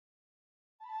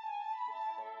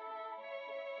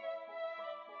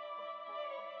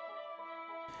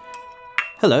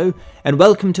Hello, and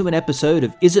welcome to an episode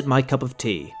of Is It My Cup of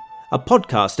Tea, a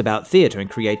podcast about theatre and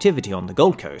creativity on the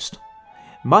Gold Coast.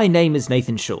 My name is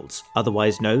Nathan Schultz,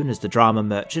 otherwise known as the Drama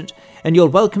Merchant, and you're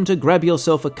welcome to grab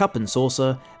yourself a cup and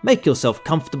saucer, make yourself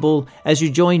comfortable as you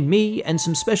join me and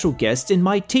some special guests in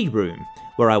my tea room,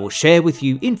 where I will share with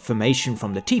you information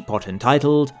from the teapot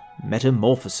entitled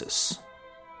Metamorphoses.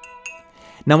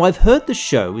 Now, I've heard the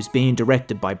show is being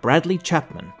directed by Bradley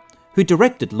Chapman, who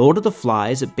directed Lord of the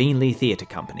Flies at Beenleigh Theatre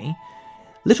Company,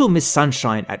 Little Miss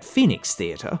Sunshine at Phoenix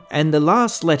Theatre, and The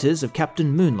Last Letters of Captain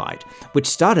Moonlight, which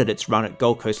started its run at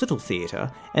Gold Coast Little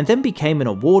Theatre and then became an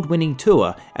award-winning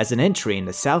tour as an entry in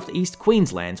the South East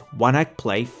Queensland's one-act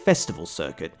play festival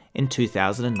circuit in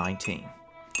 2019.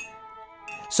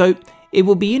 So, it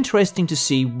will be interesting to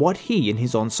see what he and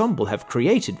his ensemble have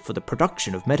created for the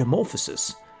production of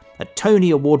Metamorphoses, a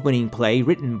Tony Award-winning play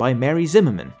written by Mary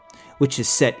Zimmerman, which is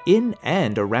set in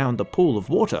and around the pool of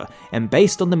water and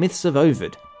based on the myths of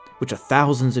Ovid, which are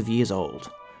thousands of years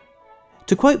old.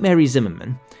 To quote Mary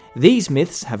Zimmerman, these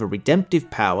myths have a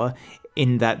redemptive power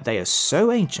in that they are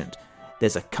so ancient,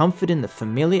 there's a comfort in the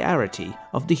familiarity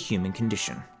of the human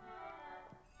condition.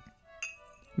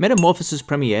 Metamorphoses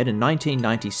premiered in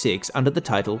 1996 under the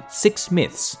title Six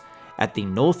Myths at the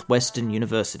Northwestern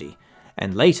University,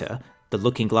 and later the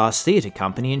Looking Glass Theatre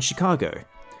Company in Chicago.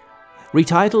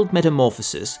 Retitled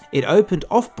Metamorphoses, it opened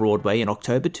off-Broadway in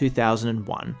October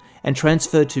 2001 and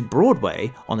transferred to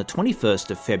Broadway on the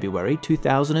 21st of February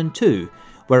 2002,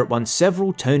 where it won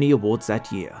several Tony Awards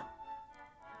that year.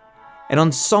 An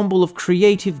ensemble of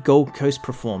creative Gold Coast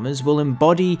performers will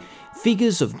embody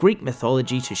figures of Greek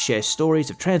mythology to share stories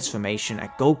of transformation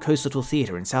at Gold Coast Little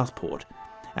Theatre in Southport,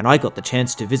 and I got the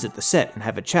chance to visit the set and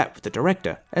have a chat with the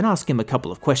director and ask him a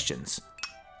couple of questions.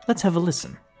 Let's have a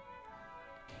listen.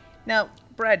 Now,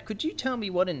 Brad, could you tell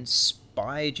me what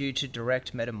inspired you to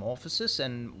direct Metamorphosis,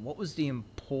 and what was the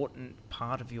important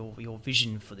part of your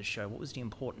vision for the show? What was the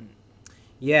important...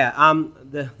 Yeah,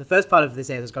 the first part of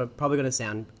this answer is probably going to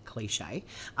sound cliche,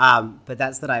 but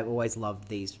that's that I've always loved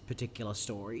these particular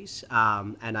stories,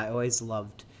 and I always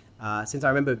loved, since I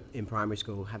remember in primary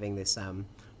school having this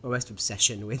almost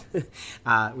obsession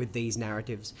with these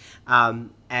narratives,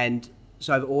 and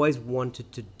so I've always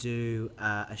wanted to do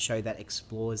a show that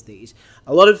explores these.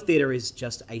 A lot of theatre is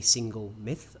just a single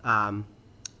myth. A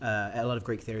lot of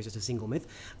Greek theatre is just a single myth.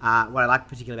 What I like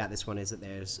particularly about this one is that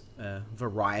there's a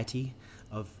variety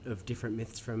of different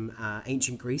myths from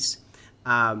ancient Greece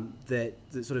that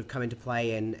sort of come into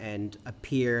play and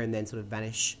appear and then sort of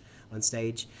vanish on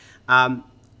stage. And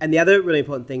the other really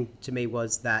important thing to me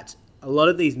was that a lot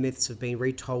of these myths have been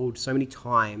retold so many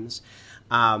times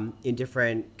in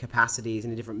different capacities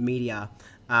and in different media,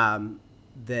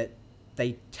 that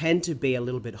they tend to be a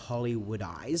little bit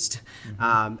Hollywoodized,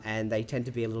 and they tend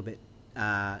to be a little bit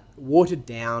watered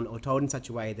down or told in such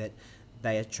a way that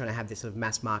they are trying to have this sort of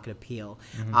mass market appeal.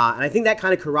 And I think that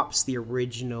kind of corrupts the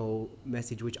original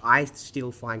message, which I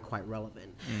still find quite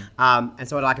relevant. And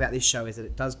so what I like about this show is that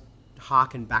it does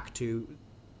harken back to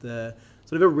the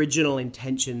sort of original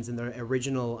intentions and the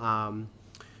original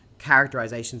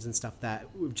characterizations and stuff that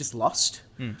we've just lost.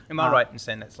 Am I right in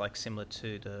saying that's like similar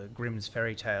to the Grimm's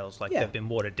fairy tales? Like they've been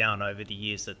watered down over the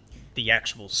years, that the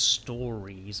actual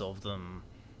stories of them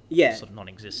sort of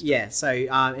non-existent. Yeah, so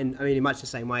and I mean in much the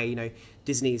same way,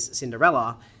 Disney's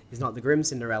Cinderella is not the Grimm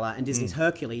Cinderella, and Disney's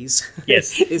Hercules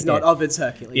is not Ovid's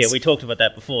Hercules. Yeah, we talked about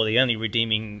that before. The only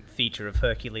redeeming feature of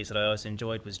Hercules that I always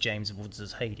enjoyed was James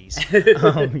Woods' Hades.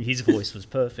 His voice was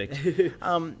perfect.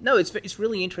 No, it's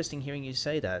really interesting hearing you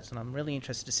say that, and I'm really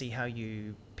interested to see how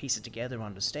you piece it together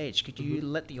on the stage. Could you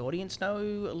let the audience know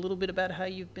a little bit about how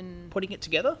you've been putting it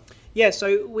together? Yeah,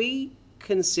 so we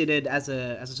considered as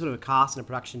a sort of a cast and a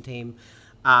production team,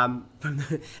 and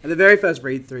the very first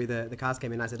read through, the cast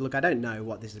came in and I said, look, I don't know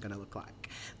what this is going to look like.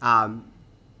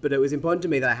 But it was important to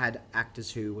me that I had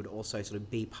actors who would also sort of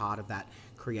be part of that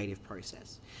creative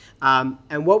process.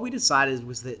 And what we decided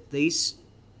was that these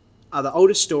are the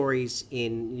oldest stories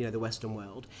in the Western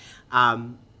world.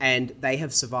 And they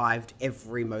have survived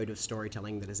every mode of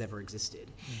storytelling that has ever existed.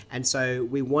 And so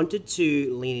we wanted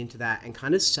to lean into that and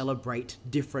kind of celebrate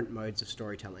different modes of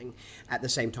storytelling at the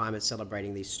same time as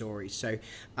celebrating these stories. So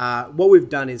what we've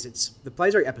done is the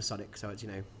plays are episodic. So it's,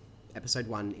 episode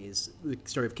 1 is the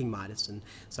story of King Midas and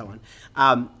so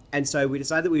on. And so we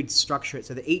decided that we'd structure it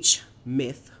so that each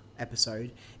myth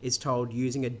episode is told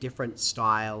using a different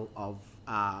style of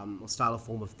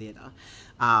form of theatre.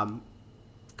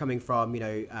 Coming from,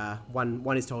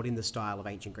 one is told in the style of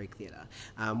ancient Greek theatre,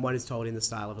 one is told in the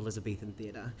style of Elizabethan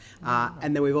theatre,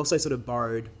 and then we've also sort of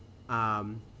borrowed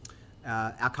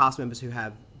our cast members who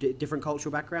have different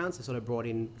cultural backgrounds. They sort of brought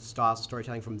in styles of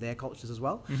storytelling from their cultures as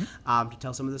well, to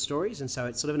tell some of the stories. And so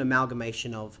it's sort of an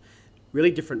amalgamation of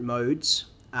really different modes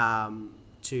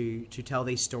to tell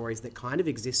these stories that kind of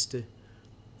exist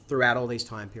throughout all these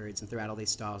time periods and throughout all these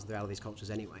styles, throughout all these cultures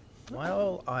anyway.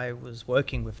 While I was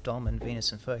working with Dom and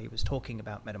Venus and Fur, he was talking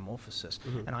about Metamorphoses,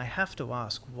 and I have to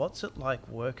ask, what's it like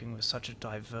working with such a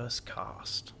diverse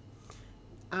cast?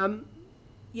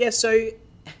 So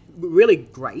really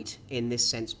great in this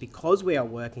sense because we are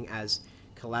working as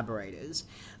collaborators.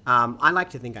 I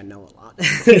like to think I know a lot,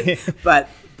 but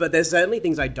there's certainly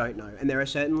things I don't know, and there are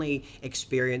certainly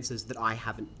experiences that I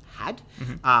haven't had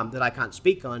that I can't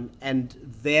speak on, and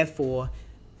therefore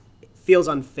it feels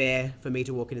unfair for me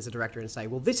to walk in as a director and say,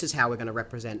 well, this is how we're going to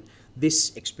represent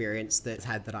this experience that's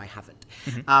had that I haven't.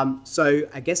 So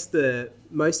I guess the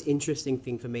most interesting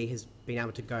thing for me has been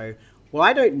able to go, well,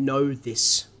 I don't know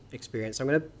this experience, so I'm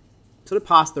going to sort of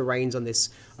pass the reins on this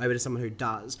over to someone who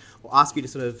does, or ask you to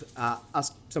sort of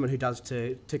ask someone who does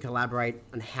to collaborate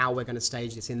on how we're going to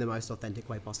stage this in the most authentic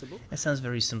way possible. It sounds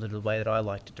very similar to the way that I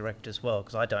like to direct as well,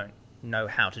 because I don't know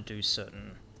how to do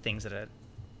certain things that a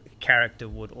character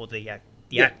would, or the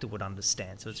actor would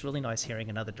understand. So it's really nice hearing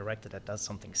another director that does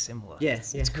something similar.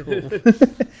 Yes, it's cool.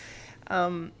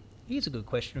 Here's a good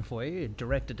question for you,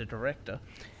 director to director.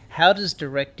 How does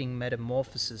directing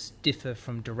Metamorphoses differ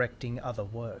from directing other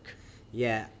work?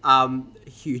 Yeah,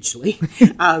 hugely.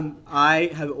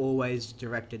 I have always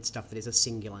directed stuff that is a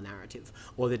singular narrative,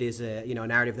 or that is a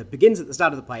narrative that begins at the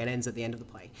start of the play and ends at the end of the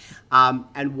play.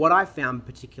 And what I found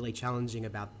particularly challenging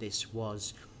about this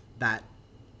was that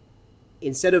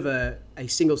instead of a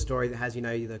single story that has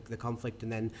the conflict and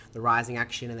then the rising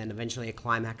action and then eventually a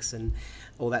climax and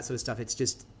all that sort of stuff, it's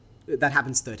just that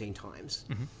happens 13 times.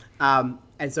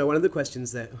 And so one of the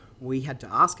questions that we had to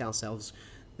ask ourselves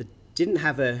that didn't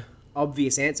have a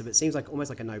obvious answer, but it seems like almost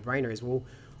like a no-brainer, is, well,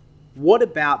 what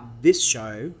about this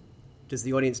show does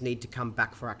the audience need to come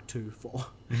back for Act 2 for?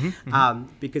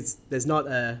 Because there's not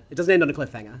it doesn't end on a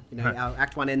cliffhanger. Our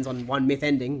Act 1 ends on one myth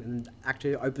ending, and Act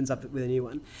 2 opens up with a new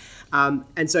one.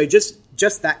 And so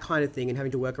just that kind of thing, and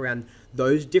having to work around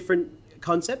those different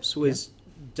concepts was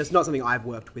just not something I've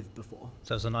worked with before.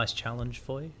 So it was a nice challenge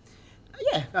for you?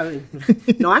 Yeah, I mean,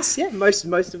 nice. Yeah, most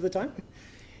of the time.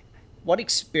 What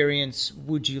experience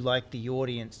would you like the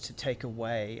audience to take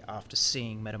away after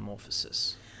seeing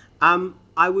Metamorphoses?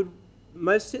 I would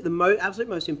the absolute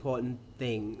most important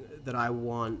thing that I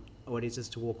want audiences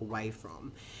to walk away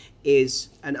from is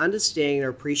an understanding or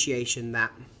appreciation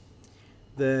that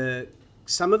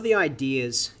some of the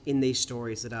ideas in these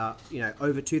stories that are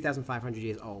over 2,500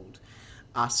 years old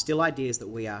are still ideas that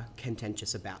we are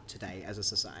contentious about today as a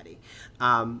society.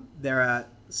 There are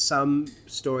some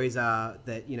stories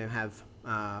that have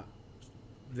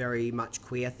very much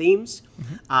queer themes.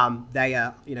 They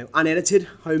are unedited.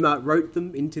 Homer wrote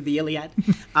them into the Iliad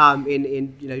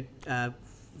in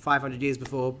 500 years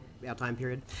before our time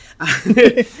period.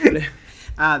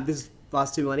 This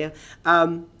last 2 millennia,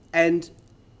 and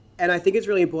I think it's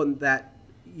really important that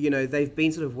they've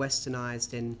been sort of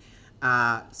westernized and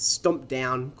stomped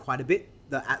down quite a bit,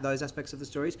 those aspects of the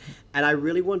stories. And I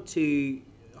really want to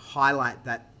highlight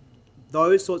that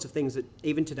those sorts of things that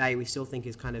even today we still think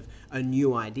is kind of a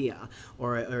new idea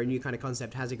or a new kind of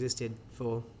concept has existed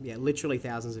for literally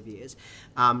thousands of years,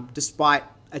 despite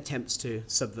attempts to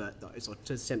subvert those or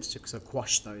attempts to sort of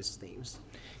quash those themes.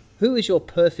 Who is your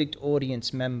perfect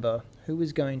audience member who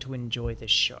is going to enjoy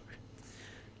this show?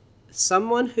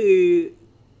 Someone who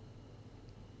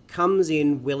comes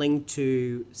in willing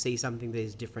to see something that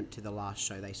is different to the last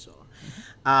show they saw.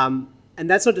 And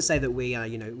that's not to say that we are,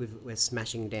 we're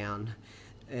smashing down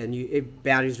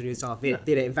boundaries to new style of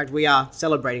theatre. In fact, we are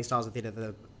celebrating styles of theatre that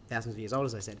are thousands of years old,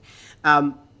 as I said.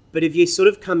 But if you sort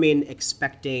of come in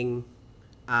expecting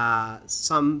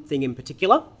something in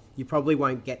particular, you probably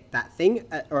won't get that thing,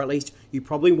 or at least you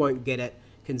probably won't get it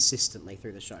consistently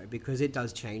through the show, because it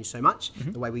does change so much.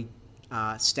 The way we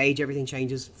stage everything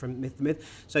changes from myth to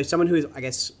myth. So someone who is, I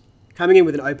guess, coming in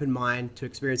with an open mind to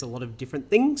experience a lot of different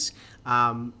things,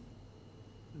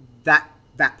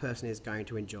 that person is going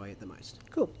to enjoy it the most.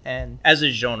 Cool. And as a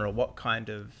genre, what kind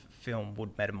of film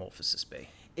would Metamorphoses be?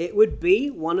 It would be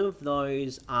one of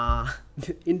those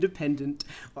independent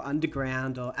or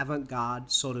underground or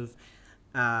avant-garde sort of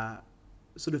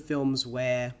films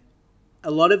where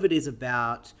a lot of it is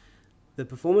about the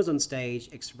performers on stage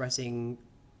expressing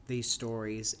these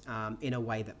stories in a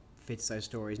way that fits those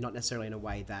stories, not necessarily in a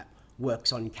way that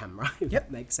works on camera, if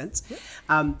that makes sense.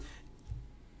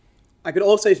 I could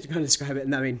also kind of describe it,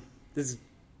 and I mean, this is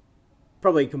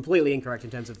probably completely incorrect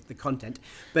in terms of the content,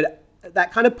 but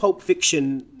that kind of Pulp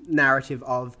Fiction narrative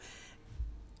of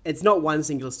it's not one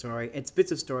singular story, it's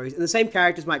bits of stories, and the same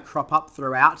characters might crop up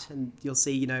throughout, and you'll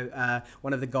see,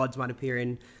 one of the gods might appear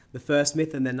in the first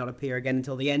myth and then not appear again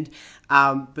until the end.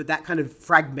 But that kind of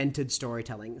fragmented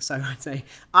storytelling. So I'd say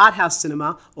art house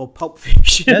cinema or Pulp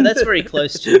Fiction. No, that's very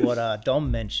close to what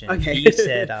Dom mentioned. Okay. He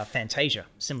said Fantasia,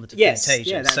 similar to Fantasia.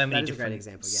 Yeah, so many that is a great different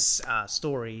example,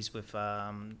 stories with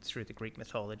through the Greek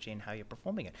mythology and how you're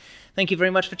performing it. Thank you very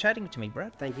much for chatting to me,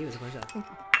 Brad. Thank you, it was a pleasure. Thank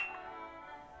you.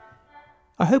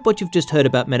 I hope what you've just heard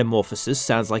about Metamorphoses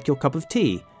sounds like your cup of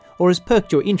tea, or has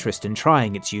perked your interest in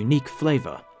trying its unique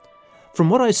flavour. From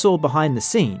what I saw behind the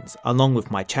scenes, along with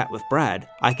my chat with Brad,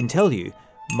 I can tell you,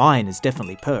 mine is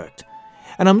definitely perked.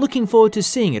 And I'm looking forward to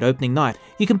seeing it opening night.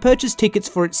 You can purchase tickets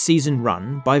for its season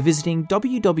run by visiting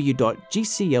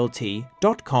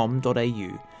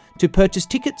www.gclt.com.au to purchase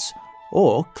tickets,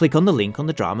 or click on the link on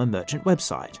the Drama Merchant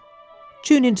website.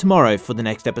 Tune in tomorrow for the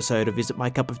next episode of Is It My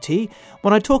Cup of Tea,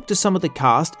 when I talk to some of the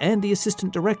cast and the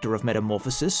assistant director of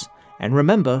Metamorphoses. And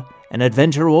remember, an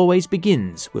adventure always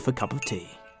begins with a cup of tea.